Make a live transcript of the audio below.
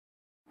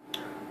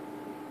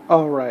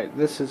Alright,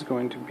 this is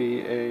going to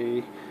be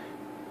a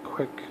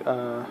quick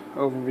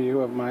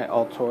overview of my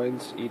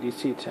Altoids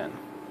EDC tin.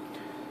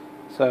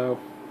 So,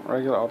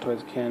 regular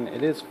Altoids tin,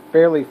 it is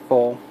fairly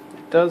full.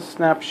 It does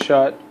snap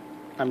shut.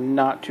 I'm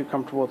not too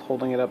comfortable with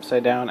holding it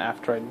upside down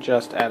after I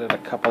just added a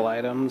couple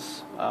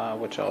items,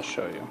 which I'll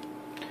show you.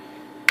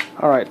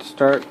 Alright, to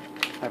start,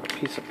 I have a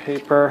piece of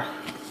paper.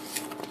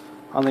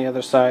 On the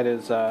other side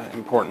is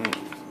important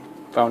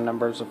phone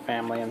numbers of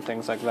family and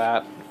things like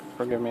that.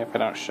 Forgive me if I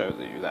don't show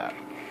you that.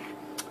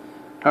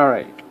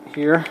 Alright,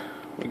 here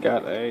we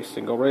got a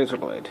single razor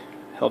blade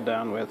held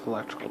down with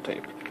electrical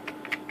tape,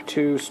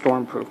 2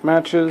 stormproof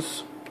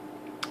matches,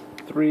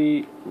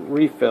 3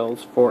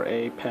 refills for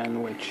a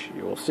pen, which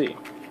you will see.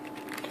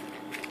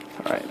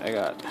 Alright, I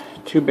got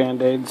 2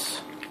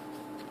 band-aids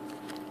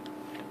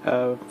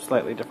of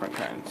slightly different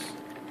kinds.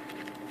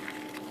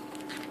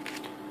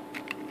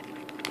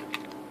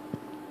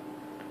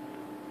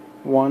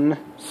 One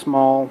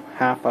small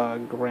half a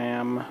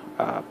gram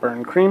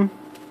burn cream,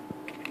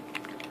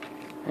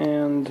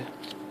 and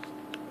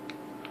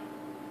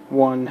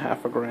 1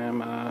 half a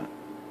gram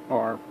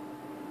or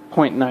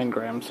 0.9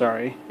 grams,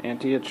 sorry,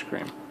 anti-itch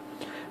cream.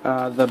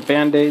 The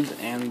band-aids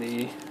and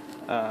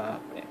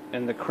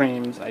the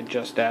creams I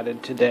just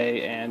added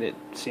today, and it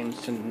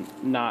seems to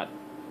not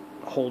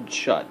hold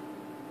shut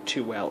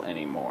too well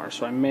anymore.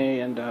 So I may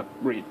end up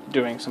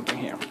doing something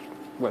here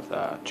with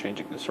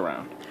changing this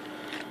around.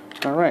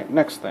 Alright,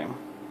 next thing.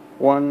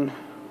 One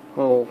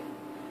little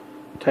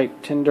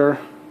tight tinder,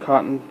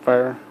 cotton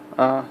fire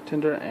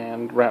tinder,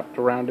 and wrapped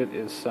around it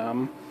is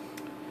some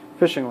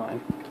fishing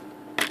line.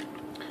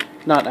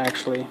 Not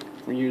actually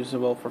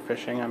reusable for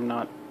fishing.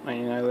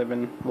 I live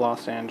in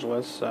Los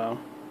Angeles, so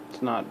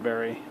it's not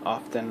very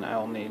often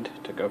I'll need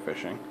to go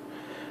fishing.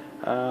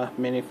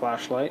 Mini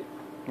flashlight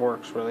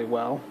works really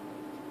well.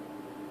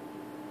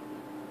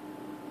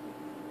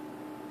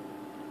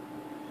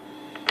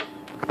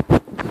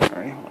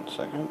 Sorry, one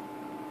second.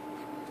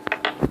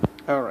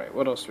 Alright,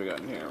 what else we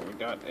got in here? We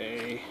got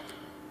a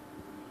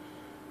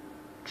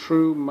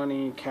True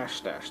Money cash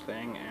stash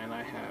thing, and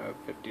I have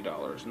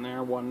 $50 in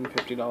there, one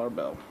 $50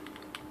 bill.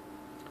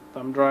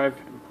 Thumb drive,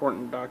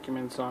 important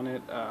documents on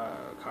it,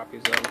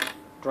 copies of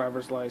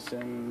driver's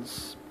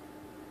license,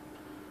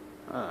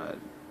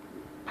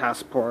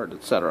 passport,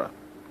 etc.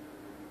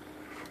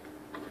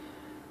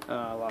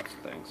 Lots of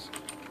things.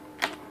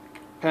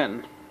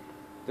 Pen.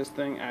 This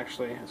thing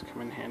actually has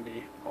come in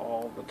handy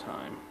all the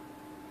time.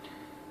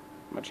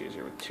 Much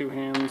easier with 2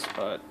 hands,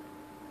 but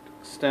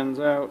extends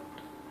out,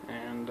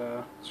 and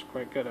it's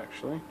quite good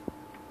actually.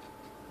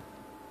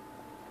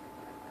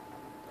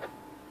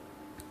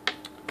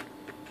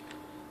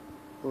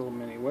 A little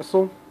mini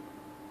whistle.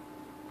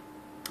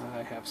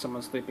 I have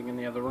someone sleeping in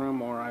the other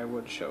room, or I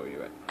would show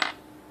you it.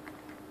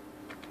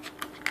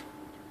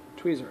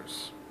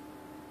 Tweezers.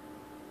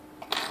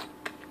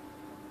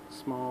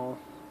 Small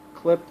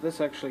clip. This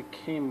actually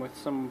came with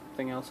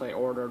something else I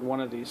ordered. One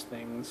of these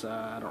things.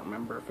 I don't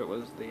remember if it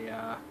was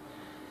the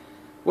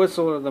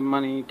whistle or the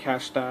money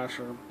cash stash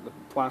or the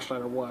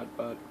flashlight or what,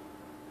 but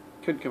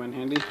could come in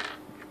handy.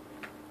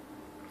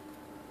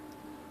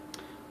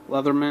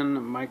 Leatherman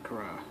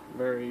Micra.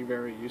 Very,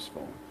 very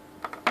useful.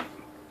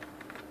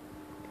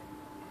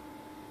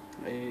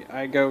 A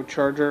iGo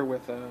charger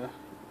with a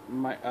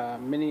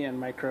mini and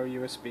micro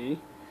USB.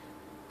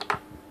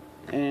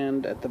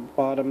 And at the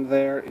bottom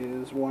there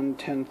is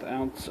 1/10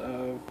 ounce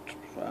of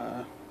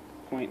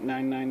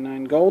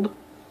 0.999 gold.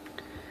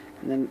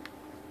 And then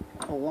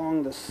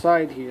along the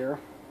side here,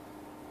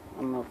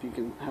 I don't know if you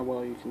can, how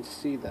well you can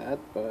see that,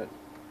 but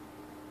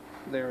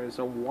there is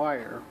a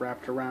wire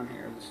wrapped around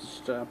here. This is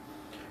just a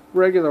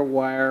regular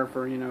wire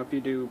for, if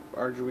you do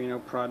Arduino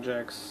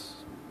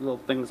projects, little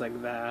things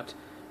like that.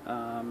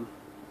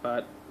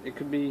 But it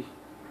could be,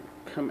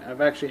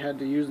 I've actually had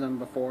to use them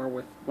before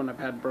when I've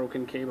had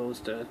broken cables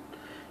to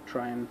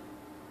try and,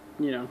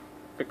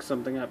 fix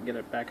something up, get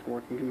it back in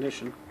working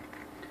condition.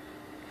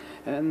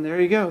 And there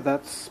you go.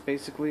 That's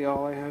basically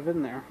all I have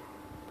in there.